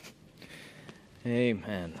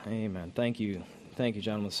Amen. Amen. Thank you,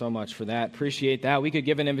 gentlemen, so much for that. Appreciate that. We could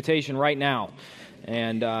give an invitation right now.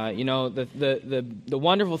 And, the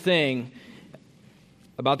wonderful thing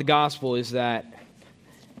about the gospel is that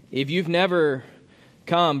if you've never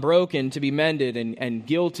come broken to be mended and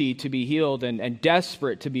guilty to be healed and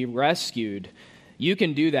desperate to be rescued, you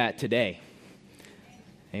can do that today.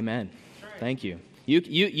 Amen. Thank you.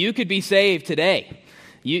 You could be saved today.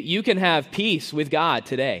 You can have peace with God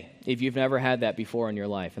today if you've never had that before in your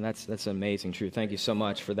life. And that's an amazing truth. Thank you so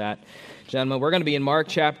much for that, gentlemen. We're going to be in Mark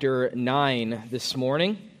chapter 9 this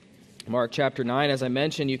morning. Mark chapter 9, as I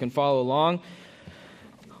mentioned, you can follow along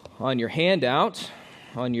on your handout,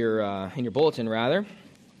 on your in your bulletin, rather.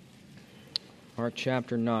 Mark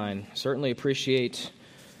chapter 9. Certainly appreciate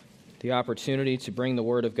the opportunity to bring the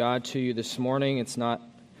Word of God to you this morning. It's not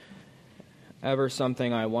ever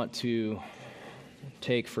something I want to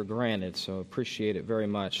take for granted, so appreciate it very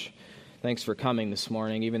much. Thanks for coming this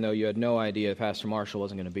morning, even though you had no idea Pastor Marshall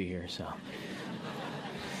wasn't going to be here. So,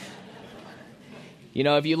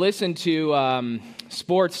 if you listen to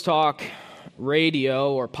sports talk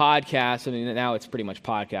radio or podcasts, I mean, now it's pretty much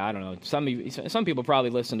podcast. I don't know. Some people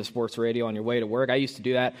probably listen to sports radio on your way to work. I used to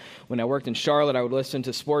do that when I worked in Charlotte. I would listen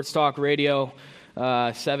to sports talk radio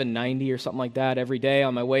 790 or something like that every day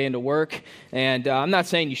on my way into work. And I'm not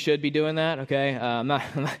saying you should be doing that, okay?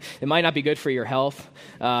 It might not be good for your health.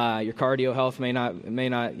 Your cardio health may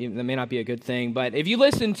not be a good thing. But if you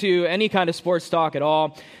listen to any kind of sports talk at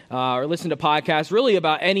all, or listen to podcasts really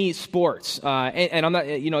about any sports, and I'm not,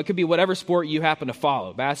 it could be whatever sport you happen to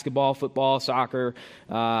follow: basketball, football, soccer,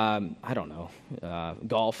 I don't know,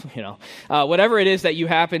 golf, whatever it is that you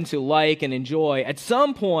happen to like and enjoy. At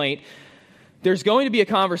some point, there's going to be a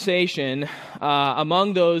conversation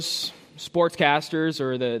among those sportscasters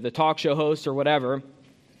or the talk show hosts or whatever.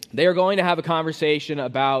 They are going to have a conversation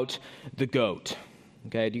about the GOAT.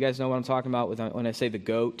 Okay, do you guys know what I'm talking about when I say the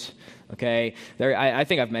GOAT? Okay, I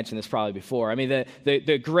think I've mentioned this probably before. I mean,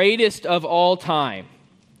 the greatest of all time,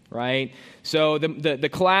 right? So the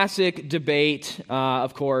classic debate,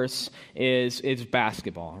 of course, is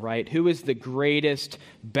basketball, right? Who is the greatest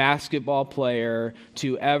basketball player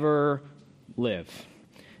to ever live?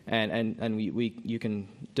 And you can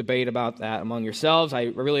debate about that among yourselves. I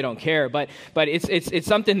really don't care, but it's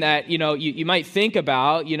something that you might think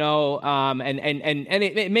about, and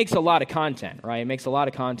it makes a lot of content, right? It makes a lot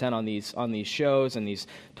of content on these shows and these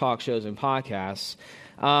talk shows and podcasts.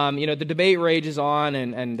 The debate rages on,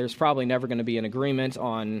 and there's probably never going to be an agreement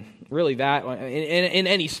on really that in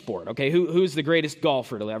any sport. Okay, who's the greatest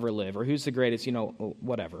golfer to ever live, or who's the greatest,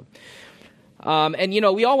 whatever. And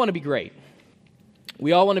we all want to be great.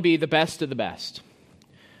 We all want to be the best of the best.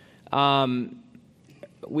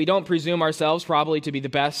 We don't presume ourselves probably to be the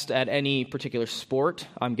best at any particular sport.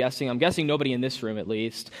 I'm guessing nobody in this room, at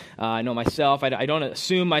least. I know myself. I don't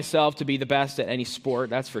assume myself to be the best at any sport,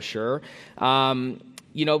 that's for sure. But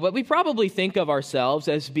we probably think of ourselves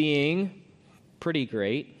as being pretty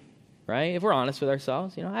great, right? If we're honest with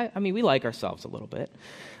ourselves, we like ourselves a little bit.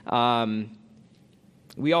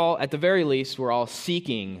 We all, at the very least, we're all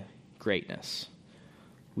seeking greatness.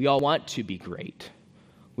 We all want to be great.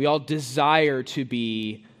 We all desire to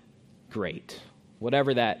be great,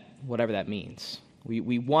 whatever that means.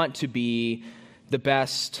 We want to be the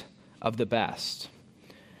best of the best.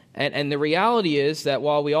 And the reality is that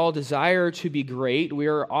while we all desire to be great, we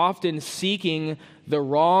are often seeking the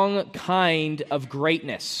wrong kind of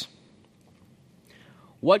greatness.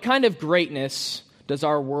 What kind of greatness does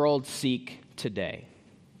our world seek today?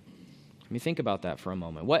 Let me think about that for a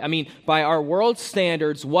moment. By our world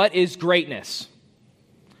standards, what is greatness?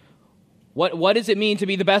 What does it mean to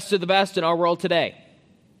be the best of the best in our world today?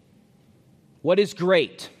 What is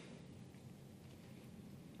great?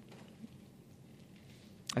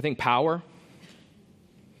 I think power,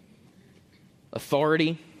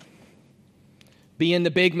 authority, being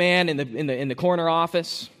the big man in the corner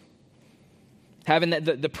office, having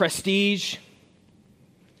the prestige,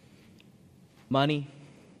 money,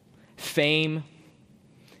 fame,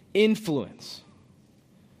 influence.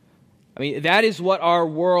 That is what our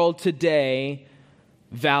world today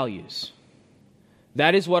values.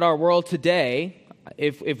 That is what our world today,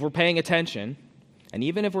 if we're paying attention, and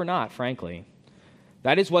even if we're not, frankly,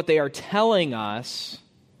 that is what they are telling us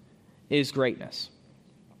is greatness.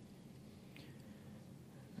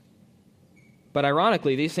 But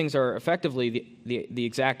ironically, these things are effectively the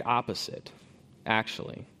exact opposite,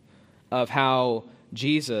 actually, of how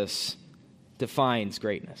Jesus defines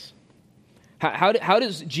greatness. How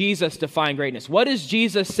does Jesus define greatness? What does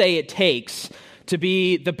Jesus say it takes to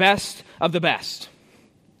be the best of the best?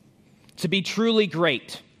 To be truly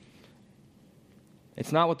great?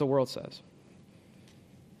 It's not what the world says.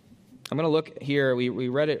 I'm going to look here. We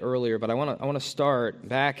read it earlier, but I want to start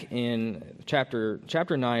back in chapter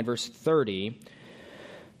 9, verse 30.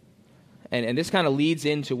 And this kind of leads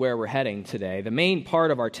into where we're heading today. The main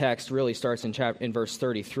part of our text really starts in verse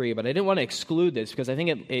 33, but I didn't want to exclude this because I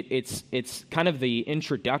think it's kind of the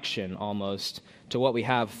introduction almost to what we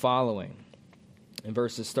have following in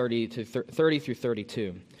verses 30 through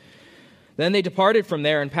 32. Then they departed from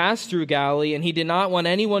there and passed through Galilee, and he did not want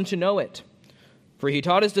anyone to know it. For he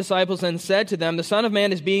taught his disciples and said to them, the Son of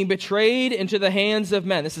Man is being betrayed into the hands of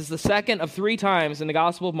men. This is the second of 3 times in the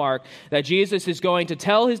Gospel of Mark that Jesus is going to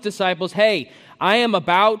tell his disciples, hey, I am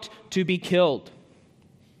about to be killed.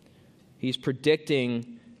 He's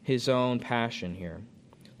predicting his own passion here.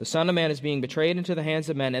 The Son of Man is being betrayed into the hands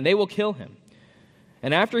of men, and they will kill him.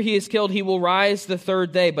 And after he is killed, he will rise the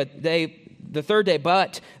third day. But they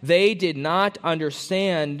did not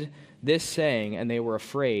understand this saying, and they were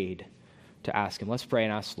afraid to ask him. Let's pray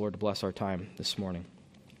and ask the Lord to bless our time this morning.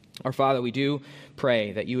 Our Father, we do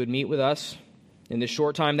pray that you would meet with us in this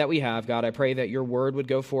short time that we have. God, I pray that your word would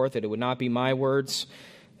go forth, that it would not be my words,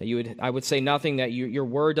 that I would say nothing that your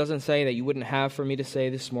word doesn't say, that you wouldn't have for me to say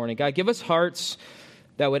this morning. God, give us hearts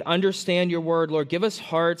that would understand your word. Lord, give us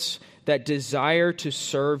hearts that desire to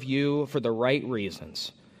serve you for the right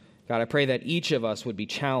reasons. God, I pray that each of us would be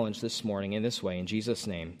challenged this morning in this way. In Jesus'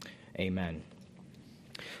 name, amen.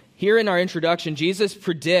 Here in our introduction, Jesus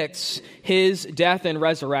predicts his death and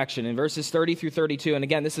resurrection in verses 30 through 32. And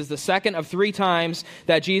again, this is the second of 3 times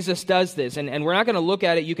that Jesus does this. And we're not going to look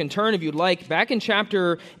at it. You can turn if you'd like. Back in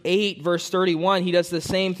chapter 8, verse 31, he does the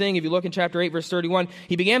same thing. If you look in chapter 8, verse 31,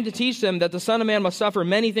 he began to teach them that the Son of Man must suffer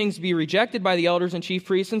many things, be rejected by the elders and chief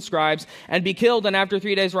priests and scribes, and be killed, and after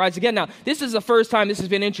 3 days rise again. Now, this is the first time this has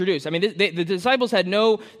been introduced. I mean, the disciples had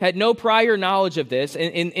no prior knowledge of this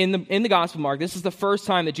in the Gospel of Mark. This is the first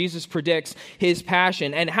time that Jesus predicts his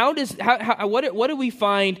passion. And what do we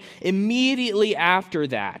find immediately after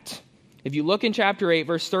that? If you look in chapter 8,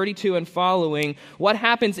 verse 32 and following, what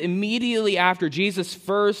happens immediately after Jesus'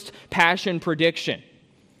 first passion prediction?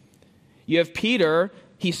 You have Peter.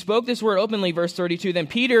 He spoke this word openly, verse 32. Then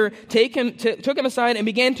Peter took him aside and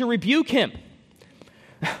began to rebuke him.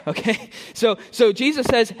 Okay, so Jesus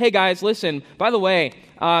says, hey guys, listen, by the way,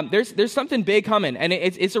 there's something big coming, and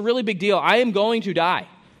it's a really big deal. I am going to die.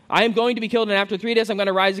 I am going to be killed, and after 3 days I'm going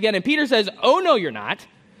to rise again. And Peter says, oh, no, you're not.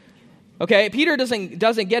 Okay, Peter doesn't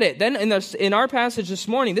get it. Then in our passage this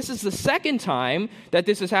morning, this is the second time that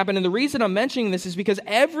this has happened. And the reason I'm mentioning this is because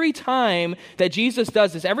every time that Jesus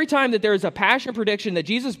does this, every time that there is a passion prediction, that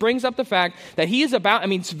Jesus brings up the fact that he is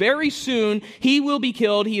very soon he will be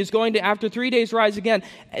killed. He is going to, after 3 days, rise again.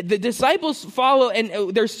 The disciples follow,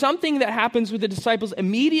 and there's something that happens with the disciples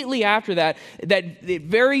immediately after that it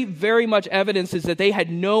very, very much evidences that they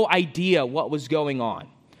had no idea what was going on.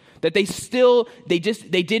 That they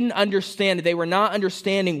didn't understand. They were not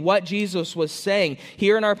understanding what Jesus was saying.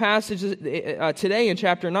 Here in our passage today in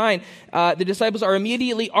chapter 9, the disciples are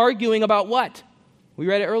immediately arguing about what? We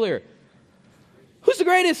read it earlier. Who's the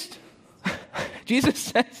greatest? Jesus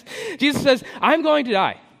says, I'm going to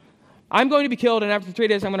die. I'm going to be killed, and after 3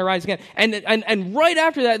 days I'm going to rise again. And right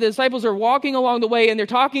after that, the disciples are walking along the way, and they're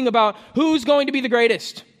talking about who's going to be the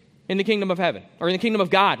greatest in the kingdom of heaven, or in the kingdom of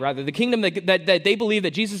God, rather, the kingdom that they believe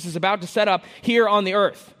that Jesus is about to set up here on the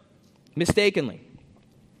earth, mistakenly.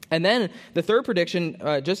 And then the third prediction,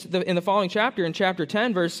 in the following chapter, in chapter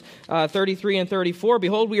 10, verse 33 and 34,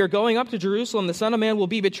 behold, we are going up to Jerusalem. The Son of Man will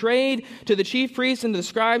be betrayed to the chief priests and to the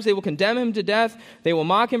scribes. They will condemn him to death. They will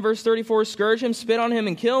mock him, verse 34, scourge him, spit on him,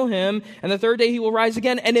 and kill him. And the third day he will rise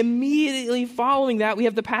again. And immediately following that, we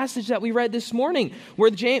have the passage that we read this morning,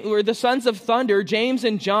 where the sons of thunder, James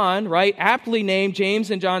and John, right, aptly named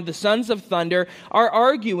James and John, the sons of thunder, are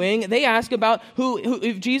arguing. They ask about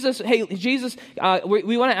if Jesus, hey, Jesus,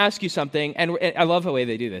 we want to ask you something, and I love the way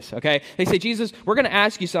they do this, okay? They say, Jesus, we're going to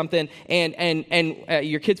ask you something, and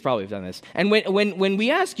your kids probably have done this. And when we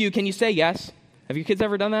ask you, can you say yes? Have your kids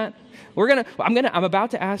ever done that? I'm about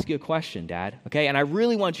to ask you a question, Dad, okay? And I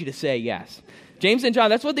really want you to say yes. James and John,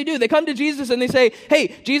 that's what they do. They come to Jesus and they say, hey,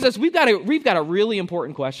 Jesus, we've got a really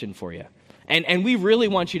important question for you, and we really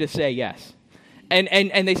want you to say yes.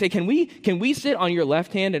 And they say, can we sit on your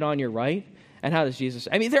left hand and on your right? And how does Jesus?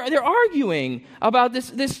 I mean, they're arguing about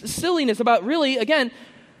this silliness, about really, again,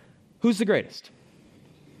 who's the greatest?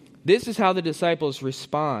 This is how the disciples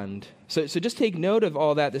respond. So just take note of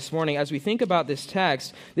all that this morning. As we think about this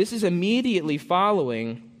text, this is immediately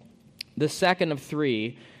following the second of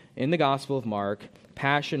 3 in the Gospel of Mark,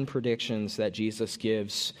 passion predictions that Jesus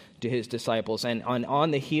gives to his disciples. And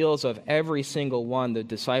on the heels of every single one, the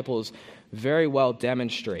disciples very well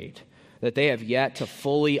demonstrate that they have yet to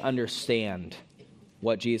fully understand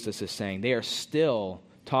what Jesus is saying. They are still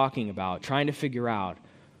talking about, trying to figure out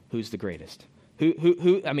who's the greatest.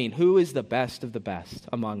 Who is the best of the best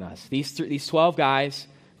among us? These 12 guys,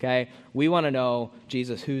 okay, we want to know,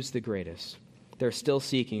 Jesus, who's the greatest? They're still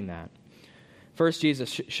seeking that. First,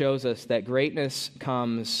 Jesus shows us that greatness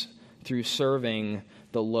comes through serving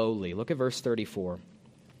the lowly. Look at verse 34.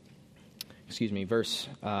 Verse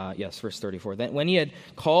 34. Then when he had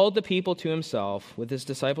called the people to himself with his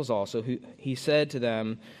disciples also, he said to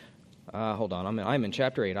them, hold on, I'm in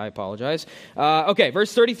chapter 8, I apologize.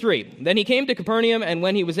 Verse 33. Then he came to Capernaum, and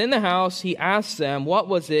when he was in the house, he asked them, what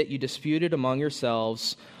was it you disputed among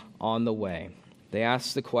yourselves on the way? They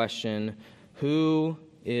asked the question, who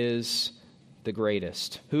is the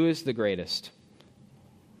greatest? Who is the greatest?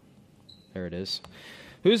 There it is.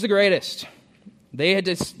 Who's the greatest? They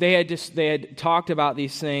had talked about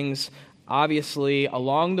these things, obviously,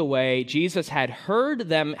 along the way. Jesus had heard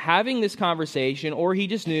them having this conversation, or he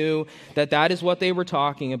just knew that is what they were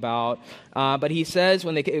talking about. But he says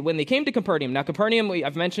when they came to Capernaum. Now, Capernaum,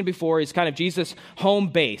 I've mentioned before, is kind of Jesus' home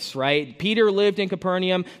base, right? Peter lived in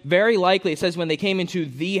Capernaum. Very likely, it says when they came into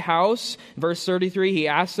the house, verse 33, he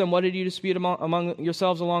asked them, what did you dispute among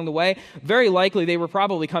yourselves along the way? Very likely, they were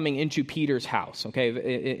probably coming into Peter's house, okay,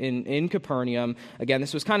 in Capernaum. Again,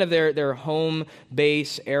 this was kind of their home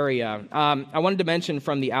base area. I wanted to mention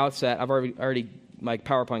from the outset, I've already my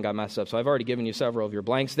PowerPoint got messed up, so I've already given you several of your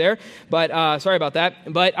blanks there. But sorry about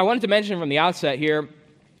that. But I wanted to mention from the outset here,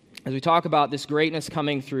 as we talk about this greatness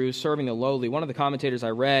coming through serving the lowly, one of the commentators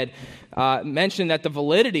I read mentioned that the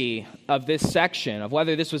validity of this section, of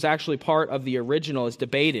whether this was actually part of the original, is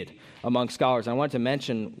debated among scholars. I wanted to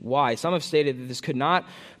mention why. Some have stated that this could not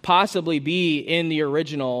possibly be in the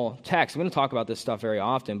original text. I'm going to talk about this stuff very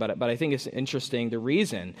often, but I think it's interesting, the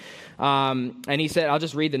reason. And he said, I'll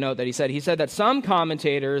just read the note that he said. He said that some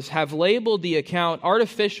commentators have labeled the account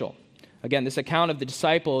artificial. Again, this account of the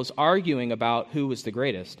disciples arguing about who was the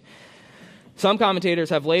greatest. Some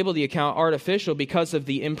commentators have labeled the account artificial because of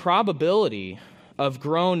the improbability of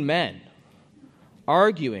grown men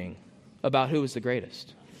arguing about who was the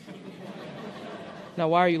greatest. Now,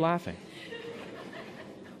 why are you laughing?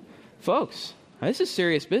 Folks, this is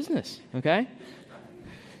serious business, okay?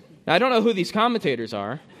 Now, I don't know who these commentators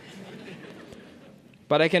are,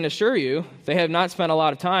 but I can assure you they have not spent a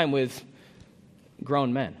lot of time with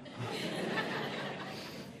grown men.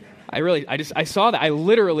 I saw that. I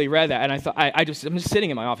literally read that, and I thought, I'm just sitting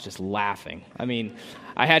in my office just laughing. I mean,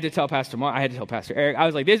 I had to tell Pastor Mark, I had to tell Pastor Eric, I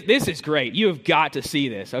was like, this is great. You have got to see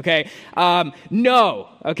this, okay? No,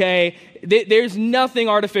 okay? There's nothing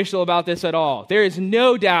artificial about this at all. There is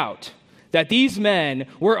no doubt that these men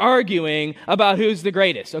were arguing about who's the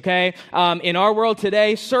greatest, okay? In our world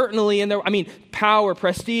today, certainly power,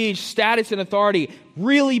 prestige, status, and authority,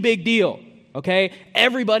 really big deal, okay?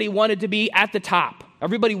 Everybody wanted to be at the top.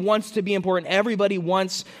 Everybody wants to be important. Everybody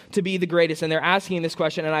wants to be the greatest. And they're asking this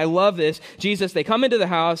question, and I love this. Jesus, they come into the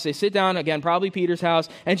house, they sit down, again, probably Peter's house,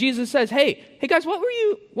 and Jesus says, hey guys, what were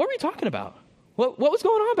you talking about? What was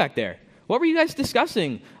going on back there? What were you guys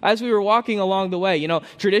discussing as we were walking along the way? You know,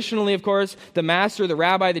 traditionally, of course, the master, the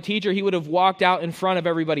rabbi, the teacher, he would have walked out in front of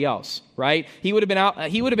everybody else, right? He would have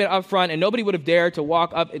been up front, and nobody would have dared to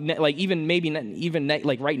walk up, like even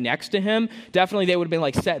right next to him. Definitely, they would have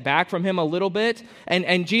been set back from him a little bit.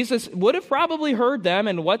 And Jesus would have probably heard them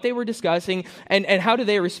and what they were discussing. And how do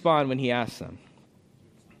they respond when he asked them?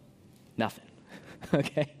 Nothing.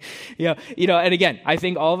 Okay, and again, I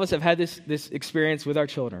think all of us have had this experience with our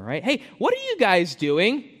children, right? Hey, what are you guys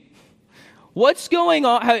doing? What's going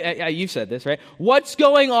on? You've said this, right? What's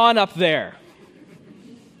going on up there?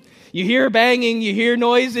 You hear banging, you hear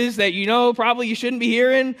noises that probably you shouldn't be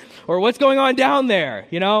hearing, or what's going on down there?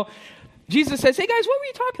 Jesus says, "Hey guys, what were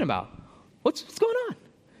you talking about? What's going on?"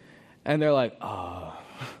 And they're like, "Oh,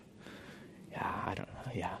 yeah, I don't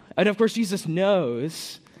know, yeah." And of course, Jesus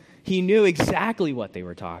knows. He knew exactly what they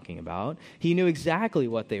were talking about. He knew exactly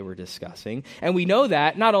what they were discussing. And we know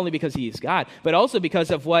that not only because he is God, but also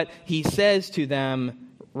because of what he says to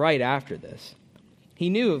them right after this.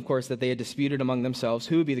 He knew, of course, that they had disputed among themselves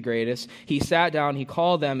who would be the greatest. He sat down, he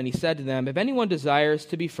called them, and he said to them, if anyone desires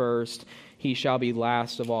to be first, he shall be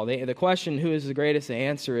last of all. The question, who is the greatest? The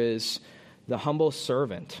answer is the humble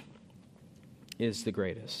servant is the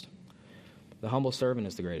greatest. The humble servant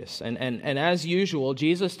is the greatest. And as usual,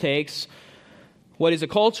 Jesus takes what is a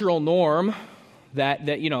cultural norm that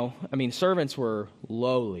servants were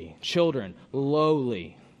lowly, children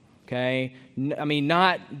lowly, okay?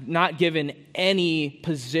 Not given any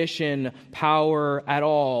position, power at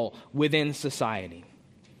all within society.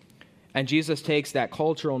 And Jesus takes that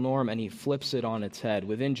cultural norm and he flips it on its head.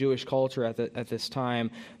 Within Jewish culture at this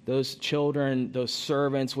time, those children, those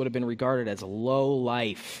servants would have been regarded as low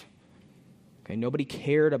life. Okay, nobody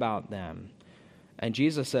cared about them. And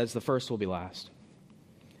Jesus says the first will be last.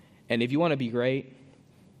 And if you want to be great,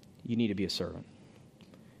 you need to be a servant.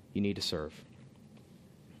 You need to serve.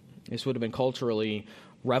 This would have been culturally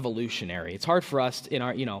revolutionary. It's hard for us in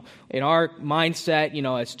our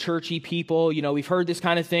mindset, as churchy people, we've heard this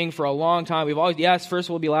kind of thing for a long time. We've always, yes, first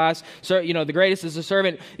will be last. So, the greatest is the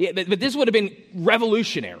servant. But this would have been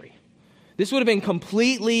revolutionary. This would have been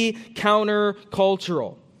completely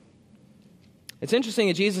counter-cultural. It's interesting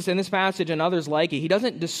that Jesus in this passage and others like it, he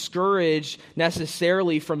doesn't discourage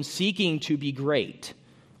necessarily from seeking to be great.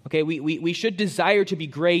 Okay, we should desire to be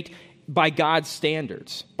great by God's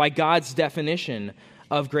standards, by God's definition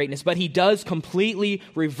of greatness. But he does completely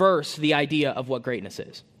reverse the idea of what greatness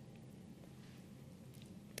is.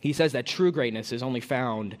 He says that true greatness is only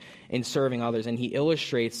found in serving others, and he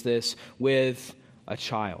illustrates this with a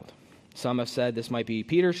child. Some have said this might be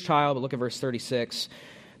Peter's child, but look at verse 36.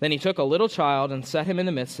 Then he took a little child and set him in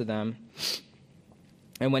the midst of them.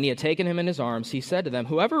 And when he had taken him in his arms, he said to them,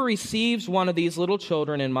 "Whoever receives one of these little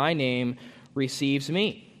children in my name receives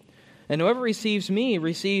me. And whoever receives me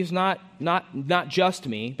receives not just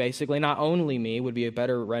me," basically, not only me would be a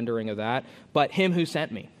better rendering of that, "but him who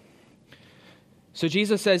sent me." So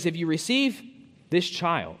Jesus says, if you receive this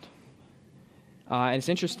child, and it's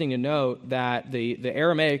interesting to note that the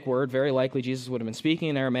Aramaic word, very likely Jesus would have been speaking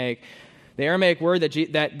in Aramaic, the Aramaic word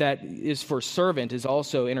that is for servant is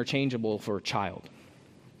also interchangeable for child.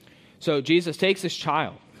 So Jesus takes this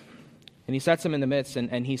child, and he sets him in the midst,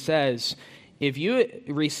 and he says, if you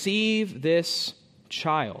receive this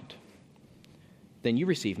child, then you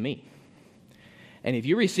receive me. And if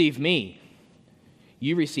you receive me,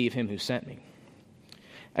 you receive him who sent me.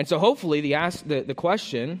 And so hopefully the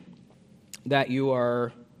question that you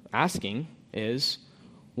are asking is,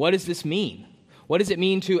 what does this mean? What does it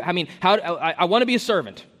mean I want to be a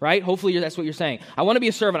servant, right? Hopefully that's what you're saying. I want to be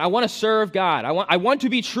a servant. I want to serve God. I want to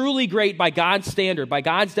be truly great by God's standard, by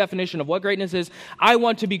God's definition of what greatness is. I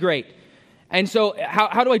want to be great. And so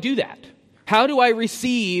how do I do that? How do I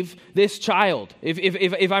receive this child?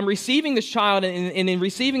 If I'm receiving this child, and in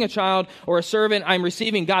receiving a child or a servant, I'm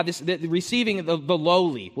receiving God, receiving the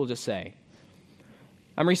lowly, we'll just say.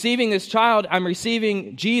 I'm receiving this child, I'm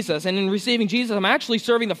receiving Jesus, and in receiving Jesus, I'm actually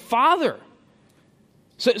serving the Father.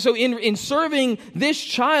 So in serving this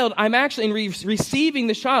child, I'm actually, in receiving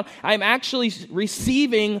this child, I'm actually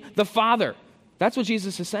receiving the Father. That's what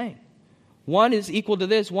Jesus is saying. One is equal to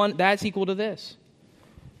this, that's equal to this.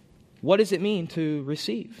 What does it mean to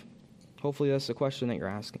receive? Hopefully that's the question that you're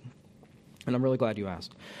asking. And I'm really glad you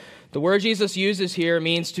asked. The word Jesus uses here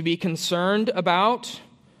means to be concerned about,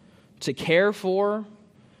 to care for,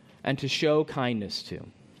 and to show kindness to.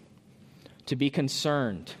 To be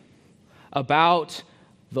concerned about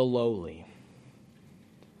the lowly,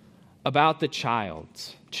 about the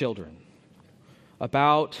children,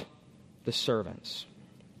 about the servants.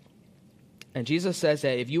 And Jesus says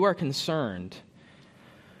that if you are concerned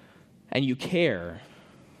and you care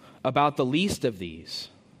about the least of these,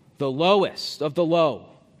 the lowest of the low,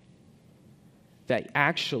 that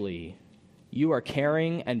actually you are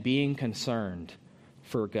caring and being concerned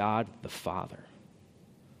for God the Father.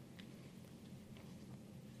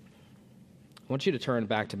 I want you to turn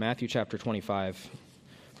back to Matthew chapter 25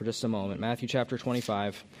 for just a moment. Matthew chapter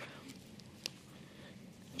 25.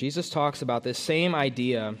 Jesus talks about this same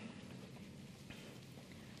idea.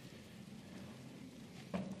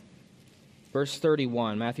 Verse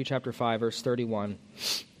 31, Matthew chapter 5, verse 31.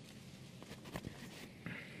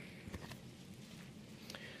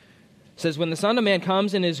 It says, "When the Son of Man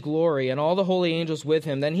comes in his glory, and all the holy angels with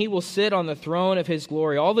him, then he will sit on the throne of his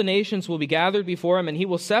glory. All the nations will be gathered before him, and he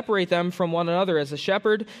will separate them from one another, as a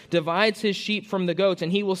shepherd divides his sheep from the goats.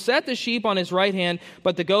 And he will set the sheep on his right hand,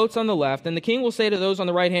 but the goats on the left. And the king will say to those on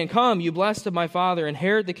the right hand, 'Come, you blessed of my Father,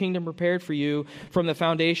 inherit the kingdom prepared for you from the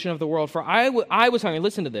foundation of the world. For I was hungry.'"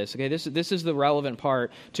 Listen to this, okay? This is the relevant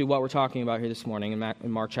part to what we're talking about here this morning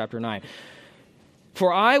in Mark chapter 9.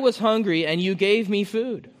 "For I was hungry, and you gave me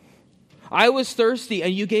food. I was thirsty,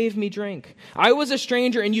 and you gave me drink. I was a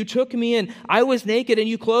stranger, and you took me in. I was naked, and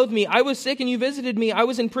you clothed me. I was sick, and you visited me. I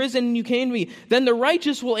was in prison, and you came to me." Then the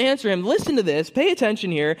righteous will answer him. Listen to this. Pay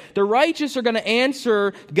attention here. The righteous are going to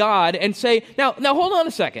answer God and say, now hold on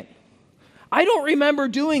a second. I don't remember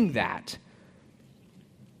doing that.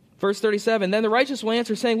 Verse 37, "Then the righteous will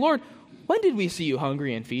answer, saying, 'Lord, When did we see you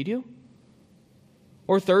hungry and feed you?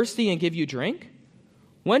 Or thirsty and give you drink?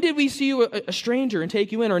 When did we see you a stranger and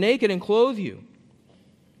take you in, or naked and clothe you?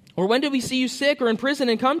 Or when did we see you sick or in prison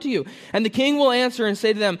and come to you? And the king will answer and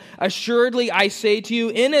say to them, assuredly I say to you,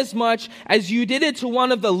 inasmuch as you did it to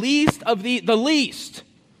one of the least of the least,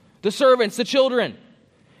 the servants, the children,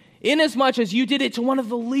 inasmuch as you did it to one of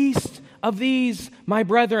the least of these, my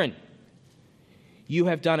brethren, you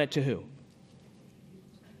have done it to who?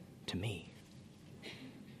 To me.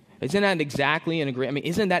 Isn't that exactly an agreement? I mean,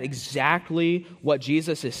 isn't that exactly what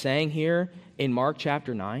Jesus is saying here in Mark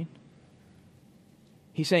chapter 9?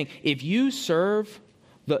 He's saying, if you serve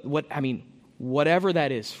whatever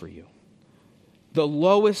that is for you, the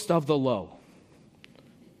lowest of the low,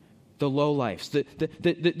 the low lives,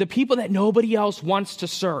 the people that nobody else wants to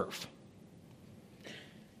serve,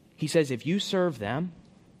 he says, if you serve them,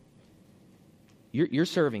 you're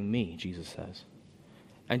serving me, Jesus says.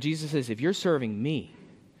 And Jesus says, if you're serving me,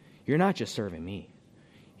 you're not just serving me.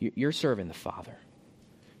 You're serving the Father.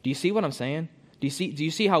 Do you see what I'm saying? Do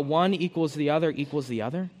you see how one equals the other equals the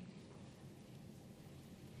other?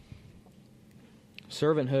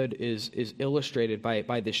 Servanthood is illustrated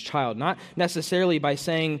by this child, not necessarily by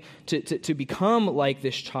saying to become like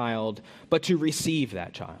this child, but to receive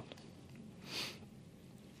that child.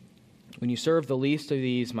 When you serve the least of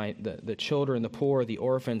these, the children, the poor, the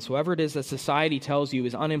orphans, whoever it is that society tells you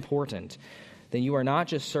is unimportant, then you are not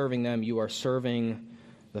just serving them, you are serving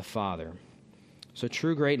the Father. So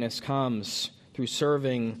true greatness comes through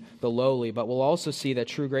serving the lowly, but we'll also see that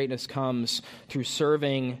true greatness comes through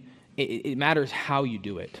serving. It matters how you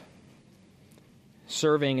do it.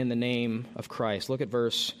 Serving in the name of Christ. Look at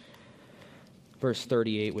verse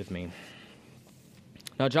 38 with me.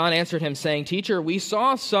 Now John answered him, saying, Teacher, we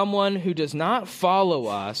saw someone who does not follow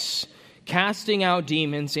us casting out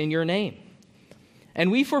demons in your name. And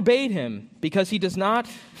we forbade him because he does not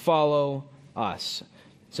follow us.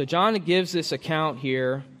 So John gives this account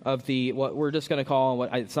here of what we're just going to call,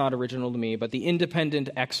 it's not original to me, but the independent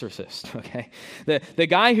exorcist, okay? The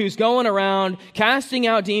guy who's going around casting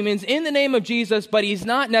out demons in the name of Jesus, but he's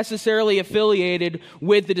not necessarily affiliated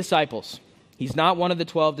with the disciples. He's not one of the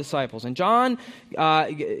 12 disciples. And John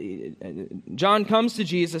comes to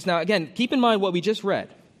Jesus. Now, again, keep in mind what we just read.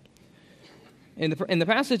 In the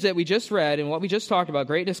passage that we just read and what we just talked about,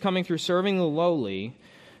 greatness coming through serving the lowly,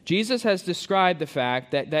 Jesus has described the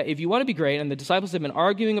fact that if you want to be great, and the disciples have been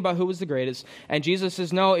arguing about who was the greatest, and Jesus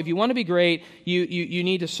says, no, if you want to be great, you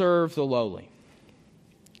need to serve the lowly.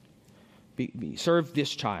 Serve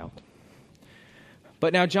this child.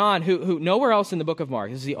 But now John, who nowhere else in the book of Mark,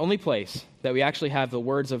 this is the only place that we actually have the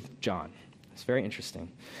words of John. It's very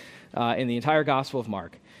interesting. In the entire Gospel of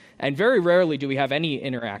Mark. And very rarely do we have any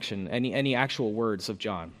interaction, any actual words of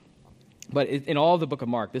John. But in all of the book of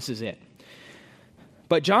Mark, this is it.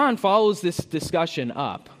 But John follows this discussion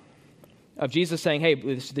up of Jesus saying, hey,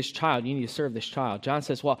 this child, you need to serve this child. John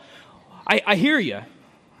says, well, I hear you.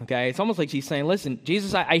 Okay, it's almost like he's saying, listen,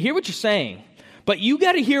 Jesus, I hear what you're saying, but you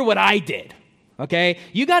got to hear what I did. Okay,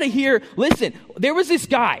 you got to hear, listen, there was this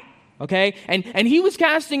guy. Okay, and he was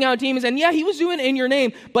casting out demons, and yeah, he was doing it in your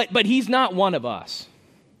name, but he's not one of us.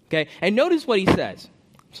 Okay, and notice what he says.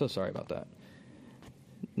 I'm so sorry about that.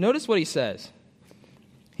 Notice what he says.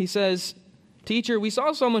 He says, Teacher, we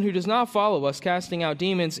saw someone who does not follow us casting out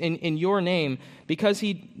demons in your name,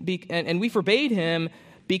 and we forbade him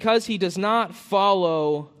because he does not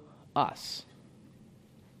follow us.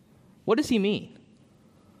 What does he mean?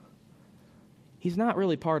 He's not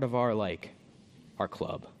really part of our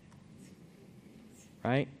club.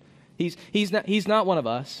 Right? He's not one of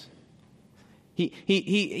us.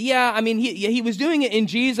 He was doing it in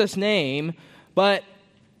Jesus' name, but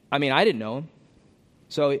I didn't know him.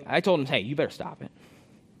 So I told him, hey, you better stop it.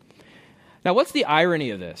 Now, what's the irony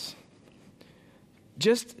of this?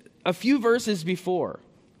 Just a few verses before,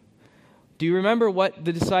 do you remember what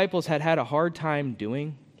the disciples had a hard time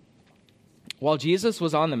doing? While Jesus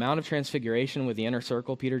was on the Mount of Transfiguration with the inner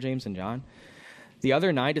circle, Peter, James, and John, the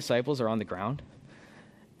other 9 disciples are on the ground.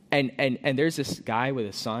 And there's this guy with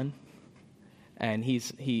his son, and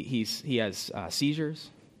he has seizures,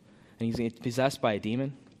 and he's possessed by a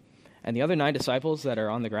demon. And the other 9 disciples that are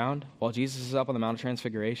on the ground, while Jesus is up on the Mount of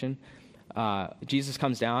Transfiguration, Jesus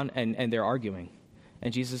comes down, and they're arguing.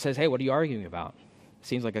 And Jesus says, hey, what are you arguing about?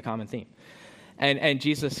 Seems like a common theme. And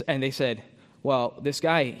they said, well, this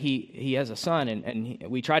guy, he has a son, and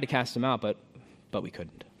we tried to cast him out, but we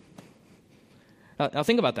couldn't. Now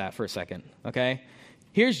think about that for a second, okay?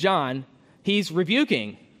 Here's John. He's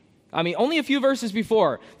rebuking. Only a few verses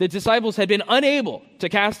before, the disciples had been unable to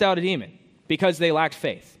cast out a demon because they lacked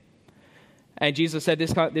faith. And Jesus said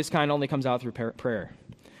this kind only comes out through prayer.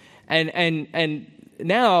 And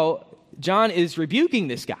now John is rebuking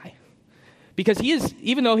this guy because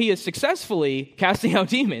even though he is successfully casting out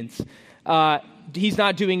demons, he's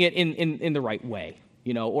not doing it in the right way,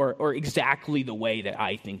 or exactly the way that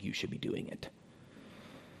I think you should be doing it.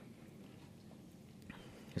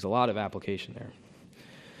 There's a lot of application there.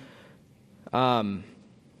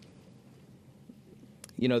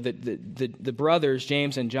 The brothers,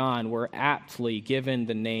 James and John, were aptly given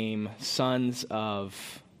the name sons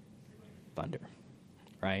of thunder,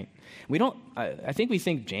 right? I think we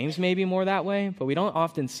think James may be more that way, but we don't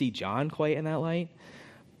often see John quite in that light.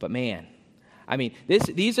 But man,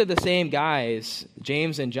 these are the same guys,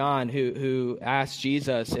 James and John, who asked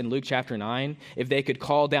Jesus in Luke chapter 9 if they could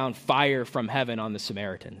call down fire from heaven on the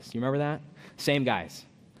Samaritans. Do you remember that? Same guys.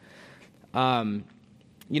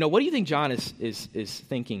 What do you think John is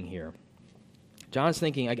thinking here? John's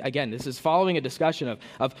thinking, again, this is following a discussion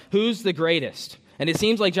of who's the greatest. And it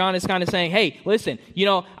seems like John is kind of saying, hey, listen,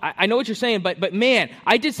 I know what you're saying, but man,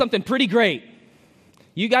 I did something pretty great.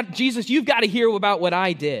 Jesus, you've got to hear about what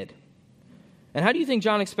I did. And how do you think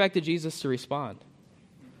John expected Jesus to respond?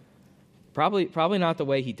 Probably not the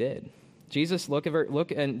way he did. Jesus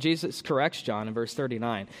and Jesus corrects John in verse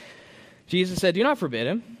 39. Jesus said, "Do not forbid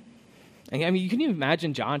him." And can you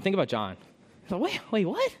imagine John? Think about John. He's like, wait,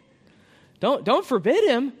 what? Don't forbid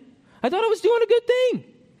him. I thought I was doing a good thing.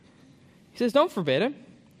 He says, don't forbid him.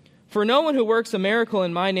 For no one who works a miracle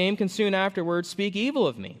in my name can soon afterwards speak evil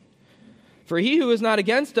of me. For he who is not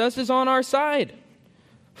against us is on our side.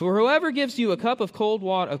 For whoever gives you a cup of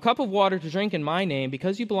water to drink in my name,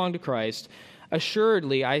 because you belong to Christ,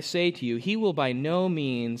 assuredly I say to you, he will by no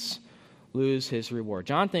means lose his reward.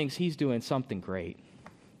 John thinks he's doing something great.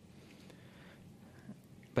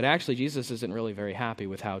 But actually, Jesus isn't really very happy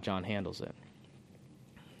with how John handles it.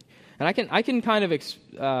 And I can kind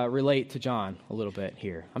of relate to John a little bit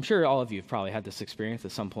here. I'm sure all of you have probably had this experience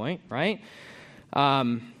at some point, right?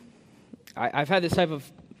 I've had this type of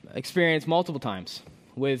experience multiple times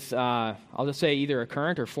with, I'll just say, either a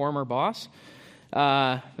current or former boss,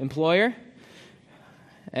 employer,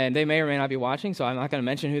 and they may or may not be watching, so I'm not going to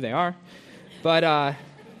mention who they are. But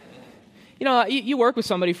you work with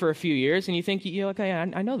somebody for a few years, and you think, okay,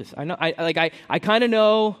 I know this. I kind of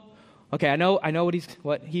know. Okay, I know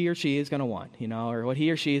what he or she is going to want, or what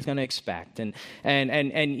he or she is going to expect, and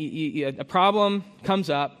a problem comes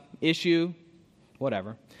up, issue, whatever,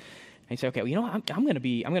 and you say, okay, I'm going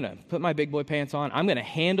to put my big boy pants on. I'm going to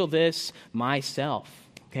handle this myself.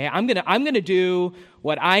 Okay, I'm going to do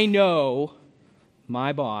what I know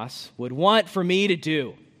my boss would want for me to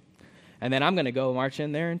do, and then I'm going to go march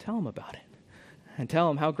in there and tell him about it, and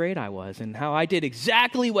tell him how great I was, and how I did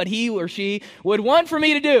exactly what he or she would want for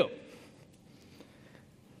me to do.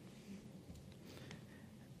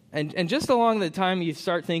 And just along the time you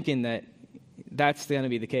start thinking that that's going to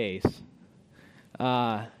be the case,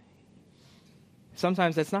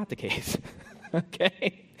 sometimes that's not the case.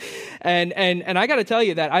 Okay? And I got to tell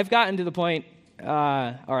you that I've gotten to the point, or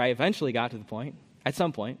I eventually got to the point, at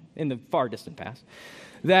some point in the far distant past,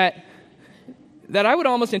 that I would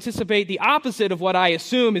almost anticipate the opposite of what I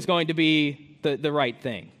assume is going to be the right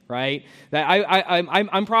thing. Right? That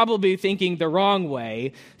I'm probably thinking the wrong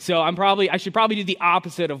way, so I should probably do the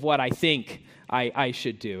opposite of what I think I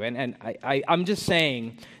should do. And I'm just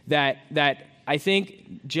saying that I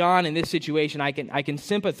think John in this situation, I can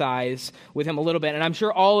sympathize with him a little bit, and I'm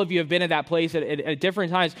sure all of you have been at that place at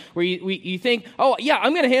different times where you think, oh yeah,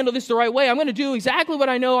 I'm going to handle this the right way. I'm going to do exactly what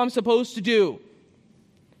I know I'm supposed to do.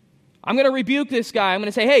 I'm going to rebuke this guy. I'm going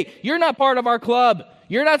to say, hey, you're not part of our club.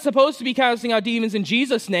 You're not supposed to be casting out demons in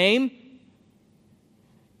Jesus' name.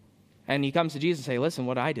 And he comes to Jesus and says, listen,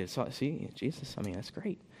 what I did. So, see, Jesus, that's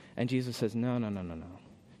great. And Jesus says, no.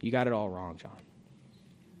 You got it all wrong, John.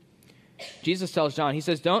 Jesus tells John, he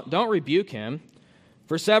says, don't rebuke him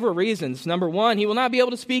for several reasons. Number one, he will not be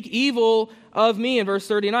able to speak evil of me in verse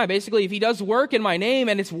 39. Basically, if he does work in my name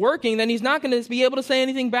and it's working, then he's not going to be able to say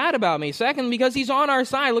anything bad about me. Second, because he's on our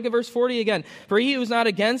side. Look at verse 40 again. For he who is not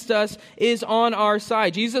against us is on our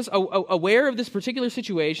side. Jesus, aware of this particular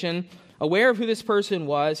situation, aware of who this person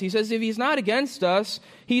was, he says if he's not against us,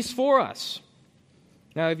 he's for us.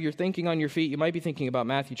 Now, if you're thinking on your feet, you might be thinking about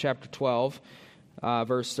Matthew chapter 12,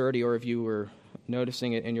 verse 30, or if you were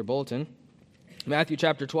noticing it in your bulletin. Matthew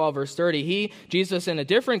chapter 12, verse 30, Jesus in a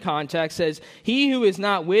different context says, he who is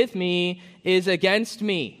not with me is against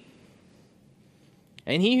me.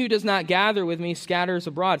 And he who does not gather with me scatters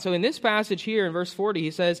abroad. So in this passage here in verse 40, he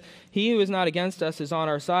says, he who is not against us is on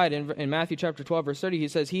our side. In Matthew chapter 12, verse 30, he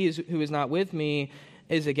says, who is not with me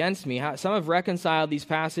is against me. Some have reconciled these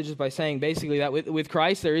passages by saying basically that with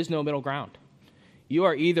Christ there is no middle ground. You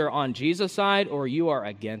are either on Jesus' side or you are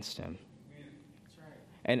against him. That's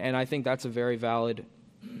right. And I think that's a very valid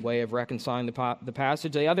way of reconciling the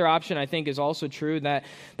passage. The other option, I think, is also true, that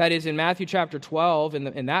is in Matthew chapter 12,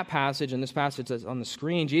 in that passage, and this passage that's on the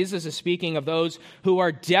screen, Jesus is speaking of those who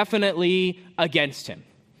are definitely against him.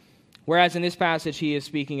 Whereas in this passage, he is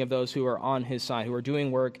speaking of those who are on his side, who are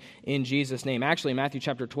doing work in Jesus' name. Actually, in Matthew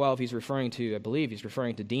chapter 12, he's referring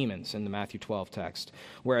to demons in the Matthew 12 text.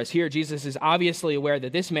 Whereas here, Jesus is obviously aware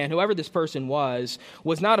that this man, whoever this person was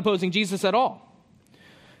not opposing Jesus at all.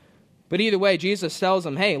 But either way, Jesus tells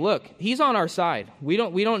them, hey, look, he's on our side. We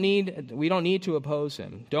don't need to oppose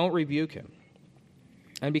him. Don't rebuke him.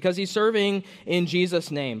 And because he's serving in Jesus'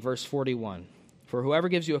 name, verse 41, for whoever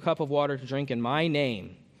gives you a cup of water to drink in my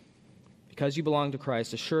name, because you belong to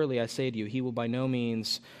Christ, assuredly I say to you, he will by no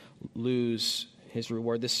means lose his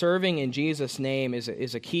reward. The serving in Jesus' name is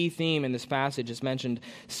a key theme in this passage. It's mentioned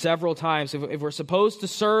several times. If we're supposed to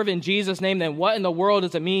serve in Jesus' name, then what in the world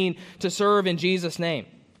does it mean to serve in Jesus' name?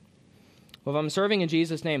 Well, if I'm serving in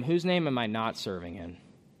Jesus' name, whose name am I not serving in?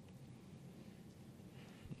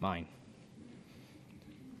 Mine.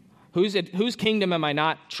 Whose kingdom am I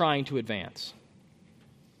not trying to advance?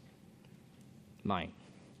 Mine.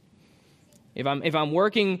 If I'm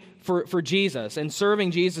working for Jesus and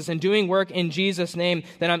serving Jesus and doing work in Jesus' name,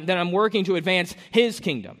 then I'm working to advance his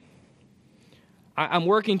kingdom. I'm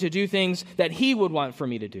working to do things that he would want for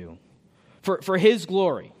me to do, for his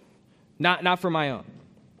glory, not for my own.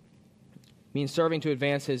 It means serving to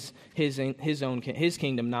advance his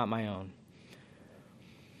kingdom, not my own.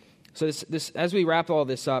 So this as we wrap all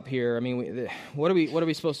this up here, I mean, what are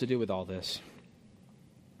we supposed to do with all this?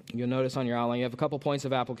 You'll notice on your outline, you have a couple points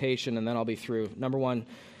of application, and then I'll be through. Number one,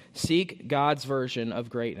 seek God's version of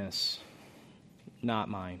greatness, not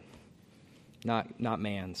mine, not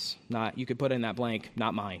man's. Not, you could put in that blank,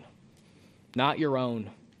 not mine, not your own.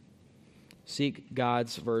 Seek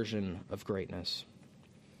God's version of greatness.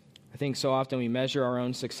 I think so often we measure our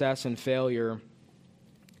own success and failure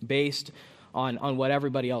based on what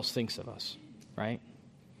everybody else thinks of us, right?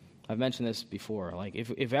 I've mentioned this before. Like,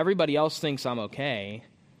 if everybody else thinks I'm okay,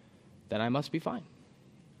 then I must be fine.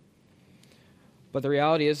 But the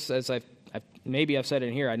reality is, as I've said it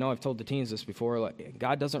in here, I know I've told the teens this before, like,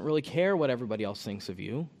 God doesn't really care what everybody else thinks of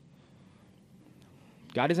you.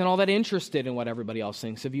 God isn't all that interested in what everybody else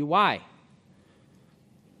thinks of you. Why?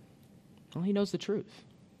 Well, he knows the truth.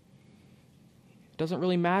 It doesn't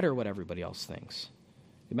really matter what everybody else thinks.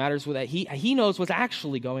 It matters that he knows what's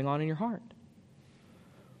actually going on in your heart.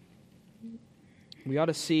 We ought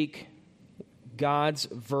to seek God's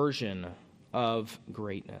version of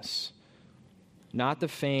greatness. Not the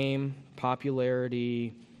fame,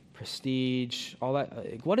 popularity, prestige, all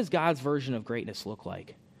that. What does God's version of greatness look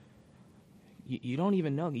like? You don't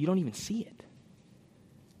even know. You don't even see it.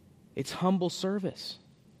 It's humble service.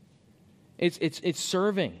 It's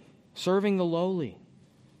serving the lowly,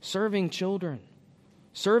 serving children,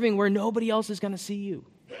 serving where nobody else is going to see you.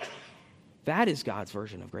 That is God's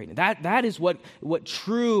version of greatness. That is what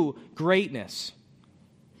true greatness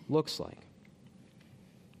looks like.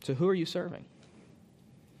 So who are you serving?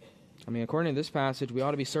 I mean, according to this passage, we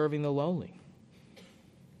ought to be serving the lowly.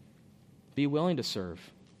 Be willing to serve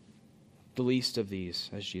the least of these,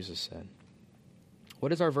 as Jesus said. What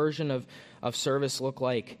does our version of service look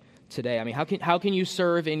like today? I mean, how can you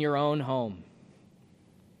serve in your own home?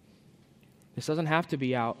 This doesn't have to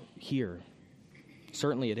be out here.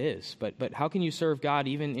 Certainly it is, but how can you serve God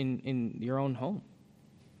even in your own home?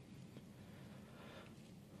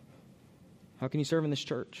 How can you serve in this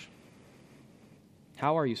church?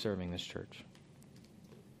 How are you serving this church?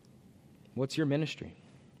 What's your ministry?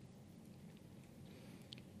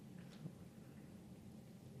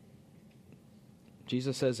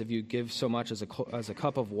 Jesus says if you give so much as a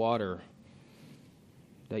cup of water,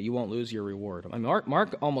 that you won't lose your reward. I mean,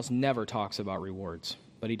 Mark almost never talks about rewards,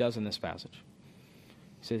 but he does in this passage.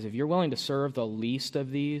 He says, if you're willing to serve the least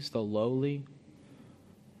of these, the lowly,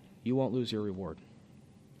 you won't lose your reward.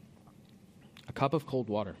 A cup of cold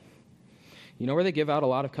water. You know where they give out a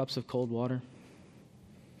lot of cups of cold water?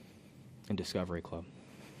 In Discovery Club.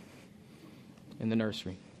 In the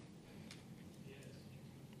nursery.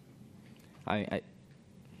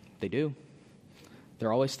 They do.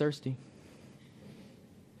 They're always thirsty.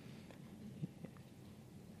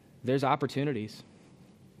 There's opportunities.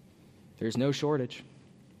 There's no shortage.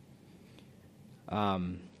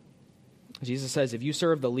 Jesus says, if you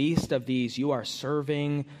serve the least of these, you are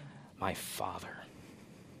serving my Father.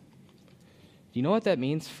 Do you know what that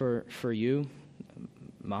means for you,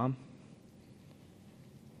 Mom?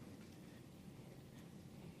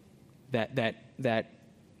 that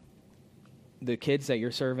the kids that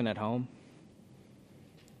you're serving at home,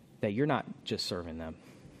 that you're not just serving them.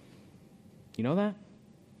 You know that?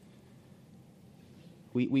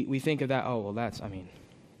 We think of that, oh, well, that's, I mean,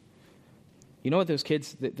 you know what those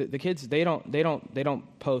kids, the kids, they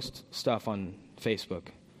don't post stuff on Facebook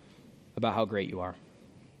about how great you are.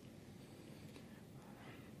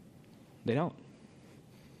 They don't.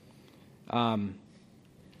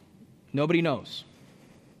 Nobody knows.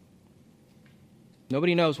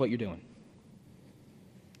 Nobody knows what you're doing.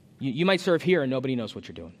 You might serve here and nobody knows what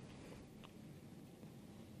you're doing.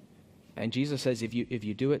 And Jesus says if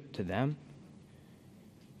you do it to them,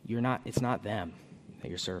 it's not them that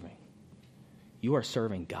you're serving. You are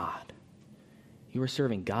serving God. You are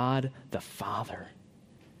serving God the Father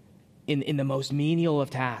in the most menial of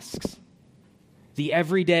tasks, the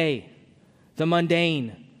everyday, the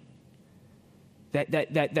mundane,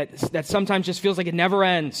 that sometimes just feels like it never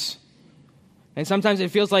ends. And sometimes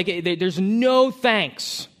it feels like there's no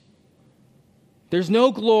thanks. There's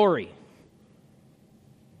no glory.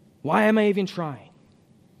 Why am I even trying?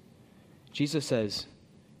 Jesus says,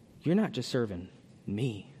 you're not just serving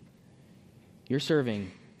me. You're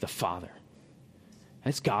serving the Father.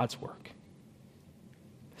 That's God's work.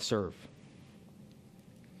 Serve.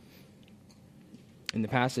 In the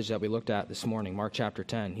passage that we looked at this morning, Mark chapter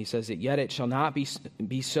 10, he says that yet it shall not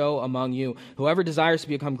be so among you. Whoever desires to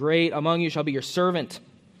become great among you shall be your servant.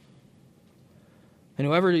 And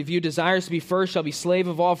whoever of you desires to be first shall be slave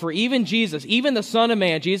of all. For even Jesus, even the Son of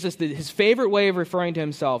Man, Jesus, his favorite way of referring to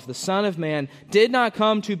himself, the Son of Man, did not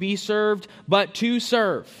come to be served, but to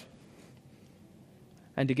serve,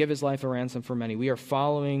 and to give his life a ransom for many. We are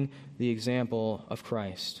following the example of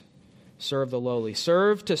Christ. Serve the lowly.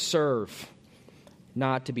 Serve to serve,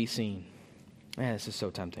 not to be seen. Man, this is so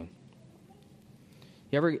tempting.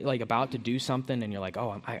 You ever about to do something and you're like,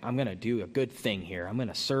 oh, I'm going to do a good thing here. I'm going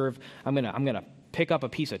to serve. I'm going to pick up a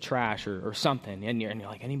piece of trash or something, and you're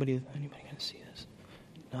like, anybody going to see this?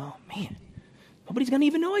 No, man. Nobody's going to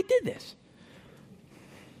even know I did this.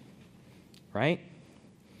 Right?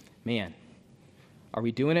 Man. Are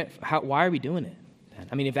we doing it? Why are we doing it?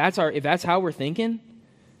 I mean, if that's how we're thinking,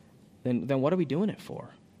 then what are we doing it for?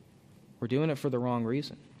 We're doing it for the wrong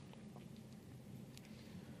reason.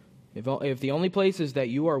 If the only places that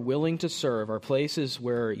you are willing to serve are places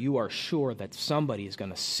where you are sure that somebody is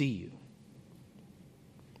going to see you,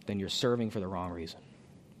 then you're serving for the wrong reason.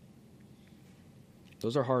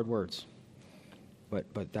 Those are hard words,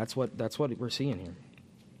 but that's what we're seeing here.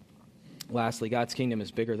 Lastly, God's kingdom is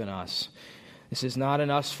bigger than us. This is not an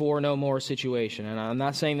us for no more situation, and I'm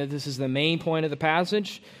not saying that this is the main point of the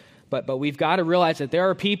passage, but we've got to realize that there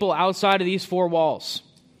are people outside of these four walls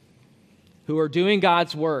who are doing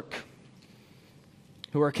God's work,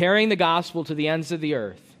 who are carrying the gospel to the ends of the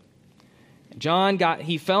earth. John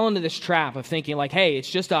he fell into this trap of thinking like, hey, it's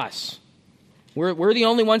just us. We're the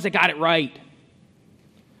only ones that got it right.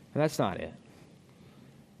 And that's not it.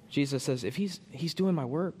 Jesus says, if he's doing my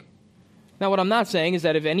work. Now, what I'm not saying is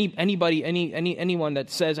that if anyone that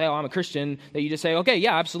says, oh, I'm a Christian, that you just say, okay,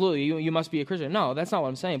 yeah, absolutely, you must be a Christian. No, that's not what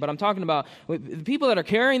I'm saying. But I'm talking about the people that are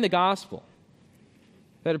carrying the gospel,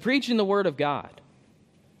 that are preaching the word of God.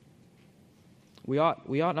 We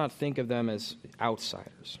ought not think of them as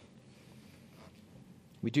outsiders.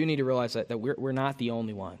 We do need to realize that we're not the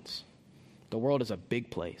only ones. The world is a big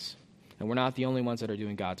place, and we're not the only ones that are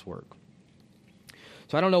doing God's work.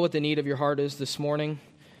 So I don't know what the need of your heart is this morning.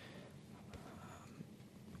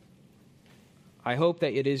 I hope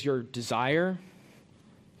that it is your desire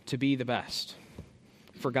to be the best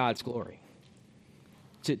for God's glory,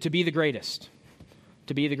 to be the greatest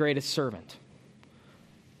servant.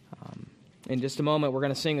 In just a moment, we're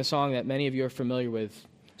going to sing a song that many of you are familiar with,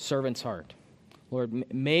 Servant's Heart.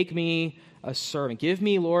 Lord, make me a servant. Give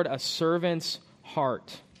me, Lord, a servant's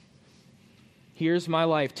heart. Here's my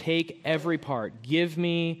life. Take every part. Give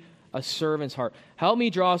me a servant's heart. Help me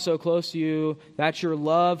draw so close to you that your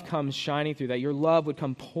love comes shining through, that your love would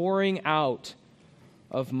come pouring out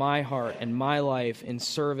of my heart and my life in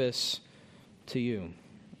service to you.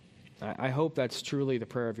 I hope that's truly the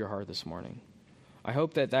prayer of your heart this morning. I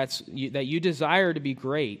hope that you desire to be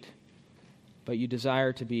great, but you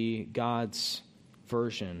desire to be God's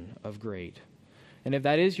version of great. And if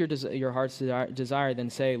that is your heart's desire, then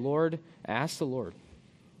say, Lord, ask the Lord,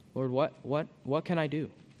 what can I do?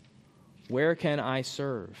 Where can I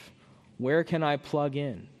serve? Where can I plug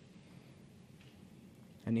in?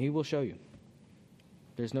 And he will show you.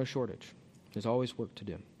 There's no shortage. There's always work to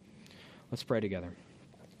do. Let's pray together.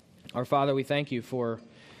 Our Father, we thank you for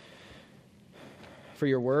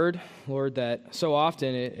your word, Lord, that so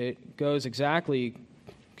often it goes exactly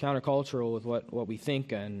countercultural with what we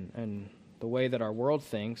think and the way that our world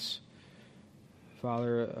thinks.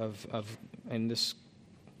 Father, and this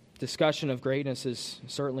discussion of greatness is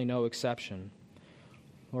certainly no exception.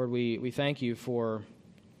 Lord, we thank you for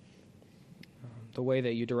the way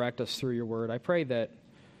that you direct us through your word. I pray that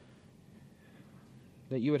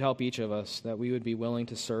you would help each of us, that we would be willing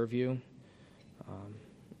to serve you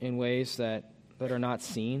in ways that are not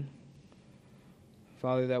seen.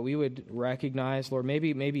 Father, that we would recognize, Lord,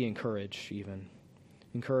 maybe encourage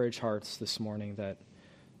hearts this morning that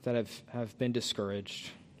have been discouraged.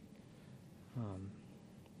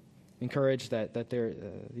 Encourage that there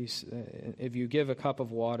if you give a cup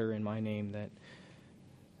of water in my name, that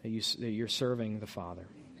you're serving the Father.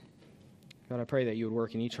 God, I pray that you would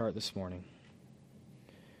work in each heart this morning.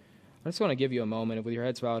 I just want to give you a moment with your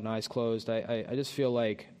heads bowed and eyes closed. I just feel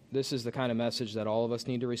like this is the kind of message that all of us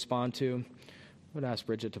need to respond to. I would ask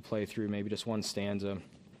Bridget to play through maybe just one stanza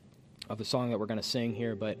of the song that we're going to sing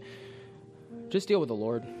here, but just deal with the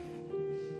Lord.